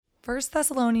1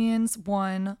 Thessalonians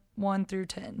 1, 1 through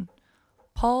 10.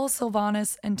 Paul,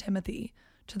 Silvanus, and Timothy,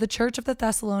 to the church of the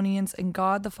Thessalonians in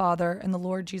God the Father and the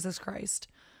Lord Jesus Christ,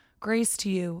 grace to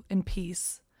you and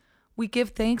peace. We give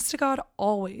thanks to God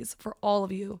always for all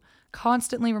of you,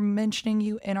 constantly mentioning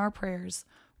you in our prayers,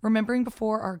 remembering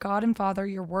before our God and Father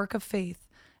your work of faith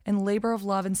and labor of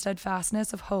love and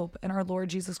steadfastness of hope in our Lord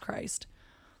Jesus Christ.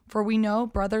 For we know,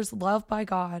 brothers loved by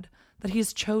God, that he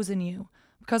has chosen you,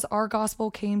 because our gospel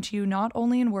came to you not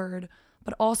only in word,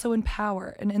 but also in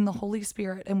power and in the Holy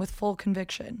Spirit and with full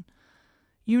conviction.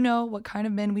 You know what kind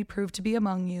of men we proved to be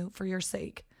among you for your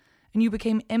sake, and you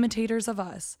became imitators of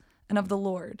us and of the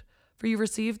Lord, for you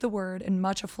received the word in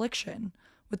much affliction,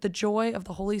 with the joy of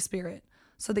the Holy Spirit,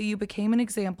 so that you became an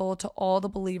example to all the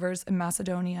believers in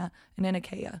Macedonia and in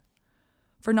Achaia.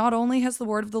 For not only has the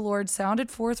word of the Lord sounded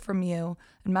forth from you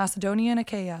in Macedonia and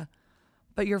Achaia,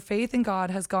 but your faith in God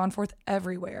has gone forth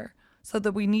everywhere, so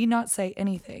that we need not say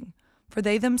anything. For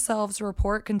they themselves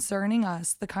report concerning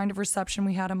us the kind of reception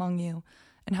we had among you,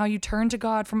 and how you turned to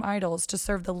God from idols to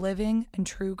serve the living and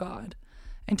true God,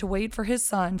 and to wait for his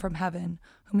Son from heaven,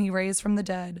 whom he raised from the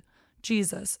dead,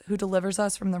 Jesus, who delivers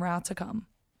us from the wrath to come.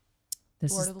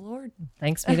 Word of the Lord.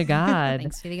 Thanks be to God.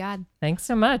 Thanks be to God. Thanks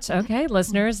so much. Okay,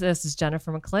 listeners, this is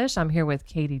Jennifer McClish. I'm here with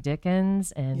Katie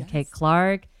Dickens and Kate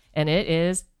Clark, and it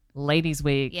is Ladies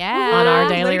Week on our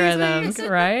Daily Rhythms,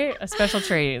 right? A special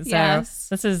treat.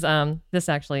 So this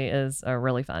actually is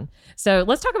really fun. So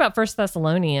let's talk about First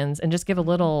Thessalonians and just give a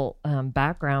little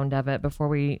background of it before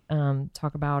we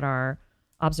talk about our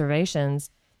observations.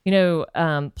 You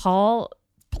know, Paul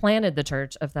planted the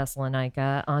church of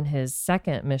Thessalonica on his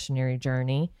second missionary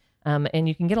journey. And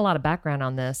you can get a lot of background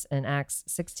on this in Acts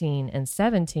 16 and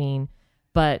 17.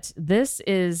 But this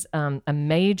is a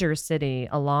major city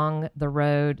along the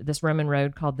road, this Roman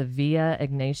road called the Via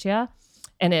Egnatia,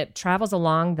 and it travels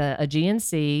along the Aegean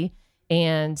Sea,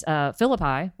 and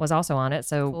Philippi was also on it.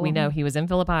 So we know he was in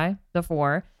Philippi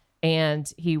before, and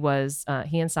he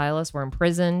and Silas were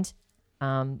imprisoned. They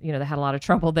had a lot of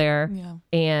trouble there,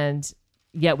 and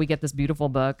yet we get this beautiful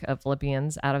book of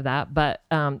Philippians out of that. But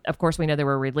of course, we know they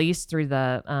were released through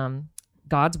the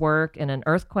God's work in an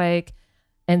earthquake.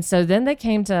 And so then they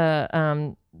came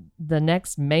to the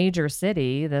next major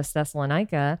city, this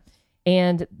Thessalonica,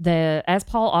 and as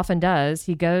Paul often does,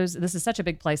 he goes, this is such a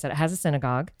big place that it has a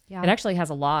synagogue. Yeah. It actually has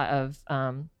a lot of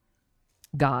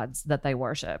gods that they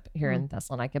worship here in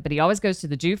Thessalonica, but he always goes to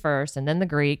the Jew first and then the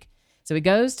Greek. So he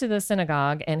goes to the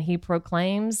synagogue and he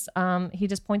proclaims, he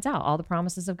just points out all the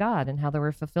promises of God and how they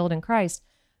were fulfilled in Christ.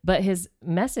 But his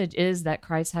message is that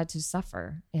Christ had to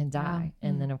suffer and die. Yeah.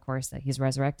 And then, of course, that he's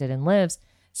resurrected and lives.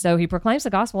 So he proclaims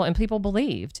the gospel and people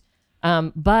believed.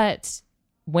 But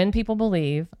when people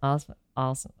believe, also,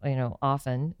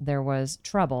 often there was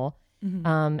trouble.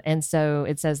 Mm-hmm. And so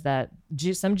it says that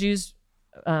some Jews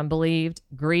believed,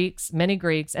 many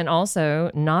Greeks, and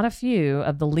also not a few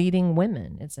of the leading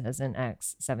women, it says in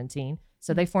Acts 17.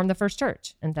 So they formed the first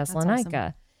church in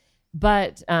Thessalonica.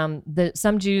 But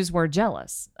some Jews were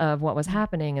jealous of what was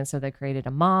happening, and so they created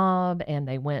a mob, and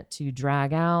they went to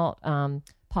drag out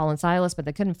Paul and Silas, but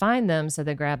they couldn't find them, so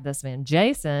they grabbed this man,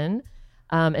 Jason,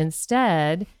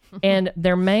 instead. And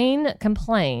their main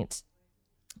complaint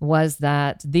was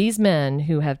that these men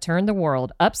who have turned the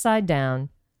world upside down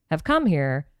have come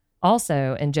here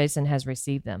also, and Jason has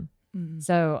received them. Mm-hmm.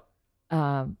 So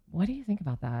what do you think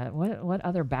about that? What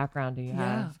other background do you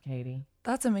have, Katie?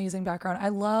 That's amazing background. I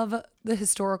love the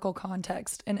historical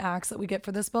context in Acts that we get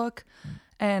for this book.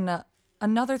 And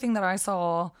another thing that I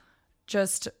saw,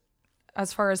 just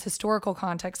as far as historical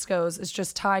context goes, is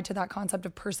just tied to that concept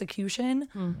of persecution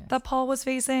that Paul was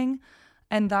facing.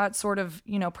 And that sort of,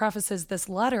 prefaces this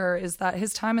letter, is that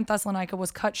his time in Thessalonica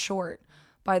was cut short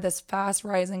by this fast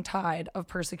rising tide of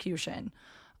persecution.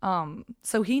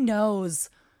 So he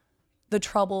knows the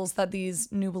troubles that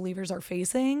these new believers are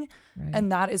facing. Right.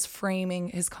 And that is framing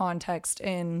his context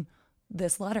in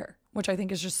this letter, which I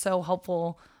think is just so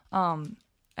helpful.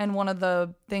 And one of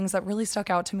the things that really stuck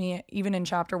out to me, even in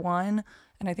chapter 1,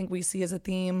 and I think we see as a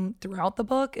theme throughout the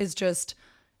book, is just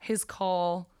his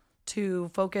call to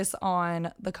focus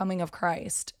on the coming of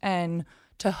Christ and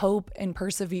to hope and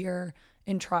persevere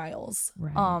in trials.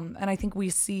 Right. And I think we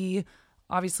see,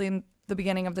 obviously, in the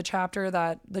beginning of the chapter,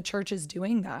 that the church is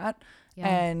doing that. Yeah.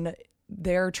 And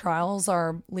their trials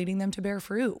are leading them to bear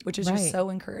fruit, which is just so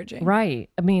encouraging. Right.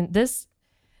 I mean, this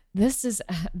is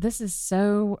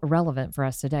so relevant for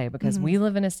us today, because we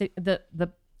live in a city.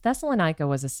 The Thessalonica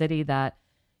was a city that,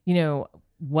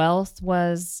 wealth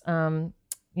was,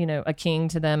 a king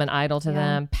to them, an idol to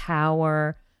them,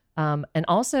 power, And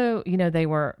also, they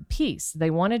were peace. They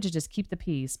wanted to just keep the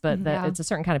peace, but it's a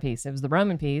certain kind of peace. It was the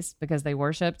Roman peace because they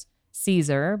worshiped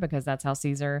Caesar, because that's how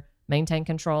Caesar maintained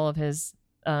control of his,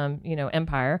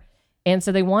 empire. And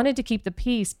so they wanted to keep the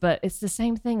peace, but it's the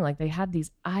same thing. Like they had these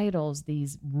idols,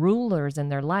 these rulers in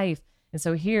their life. And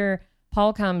so here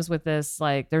Paul comes with this,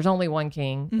 like, there's only one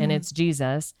king and it's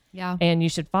Jesus. Yeah. And you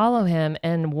should follow him,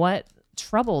 and what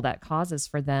trouble that causes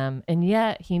for them. And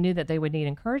yet he knew that they would need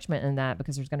encouragement in that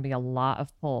because there's going to be a lot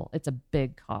of pull. It's a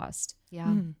big cost.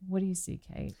 Yeah. What do you see,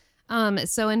 Kate?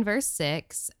 So in verse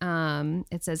 6,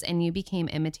 it says, "And you became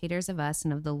imitators of us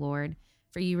and of the Lord,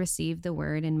 for you received the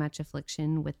word in much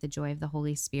affliction with the joy of the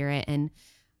Holy Spirit." And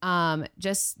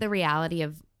just the reality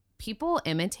of people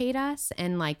imitate us,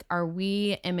 and like, are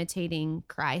we imitating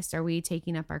Christ? Are we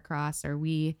taking up our cross? Are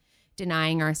we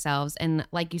denying ourselves? And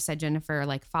like you said, Jennifer,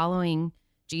 like following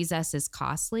Jesus is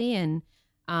costly. And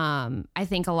I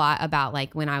think a lot about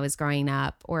like when I was growing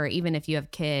up, or even if you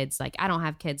have kids, like I don't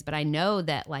have kids, but I know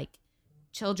that like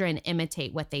children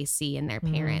imitate what they see in their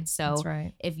parents. So that's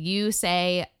right. If you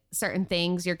say certain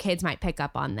things, your kids might pick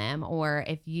up on them. Or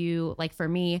if you, like for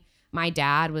me, my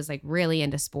dad was like really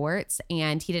into sports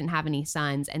and he didn't have any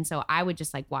sons. And so I would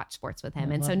just like watch sports with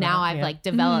him. And so now I've like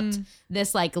developed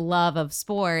this like love of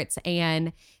sports.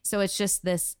 And so it's just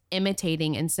this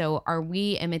imitating. And so are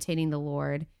we imitating the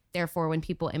Lord? Therefore, when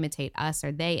people imitate us,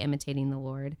 are they imitating the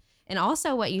Lord? And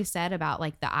also what you said about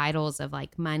like the idols of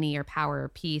like money or power or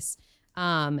peace,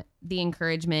 the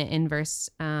encouragement in verse,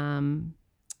 9.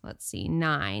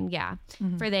 Yeah.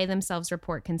 "For they themselves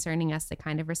report concerning us the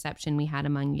kind of reception we had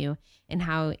among you, and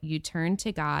how you turned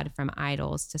to God from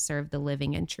idols to serve the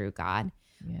living and true God."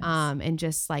 Yes. And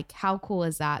just like, how cool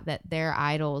is that their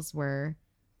idols were,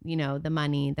 the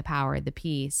money, the power, the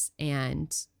peace,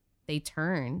 and they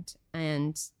turned,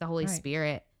 and the Holy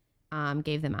Spirit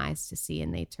gave them eyes to see,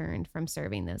 and they turned from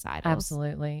serving those idols.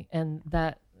 Absolutely. And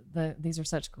these are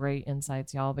such great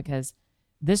insights, y'all, because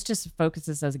this just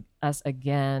focuses us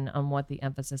again on what the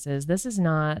emphasis is. This is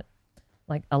not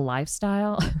like a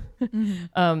lifestyle.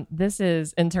 This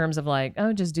is in terms of like,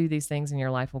 oh, just do these things and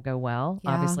your life will go well.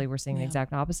 Yeah. Obviously, we're seeing the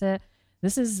exact opposite.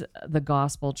 This is the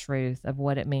gospel truth of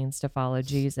what it means to follow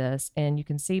Jesus. And you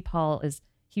can see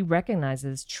he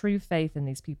recognizes true faith in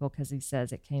these people because he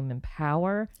says it came in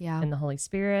power in the Holy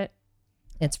Spirit.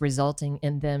 It's resulting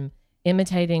in them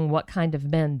imitating what kind of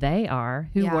men they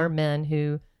are, who were men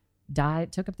who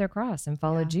died, took up their cross and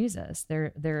followed Jesus.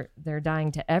 They're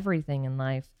dying to everything in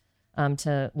life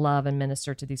to love and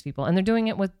minister to these people, and they're doing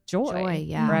it with joy,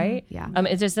 right? Yeah.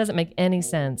 It just doesn't make any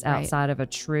sense outside of a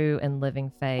true and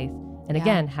living faith. And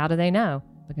again, how do they know?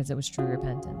 Because it was true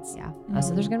repentance. Yeah.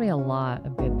 So there's going to be a lot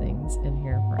of good things in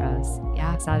here for us. Yeah.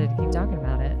 I'm excited to keep talking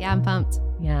about it. Yeah, I'm pumped.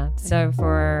 Yeah. So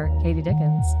for Katie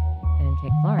Dickens and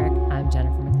Kate Clark, I'm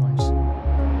Jennifer McClish.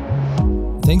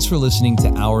 Thanks for listening to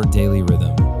Our Daily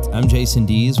Rhythm. I'm Jason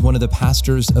Dees, one of the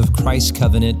pastors of Christ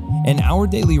Covenant, and Our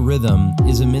Daily Rhythm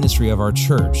is a ministry of our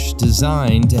church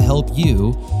designed to help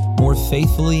you more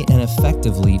faithfully and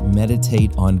effectively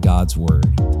meditate on God's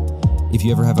Word. If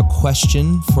you ever have a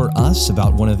question for us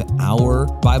about one of our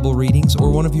Bible readings or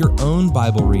one of your own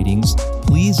Bible readings,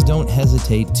 please don't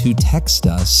hesitate to text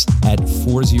us at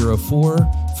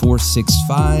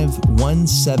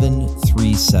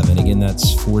 404-465-1737. Again,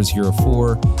 that's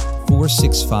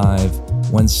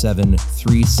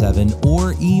 404-465-1737.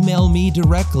 Or email me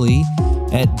directly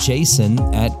at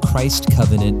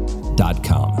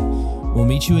jason@christcovenant.com. We'll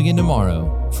meet you again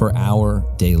tomorrow for Our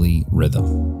Daily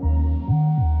Rhythm.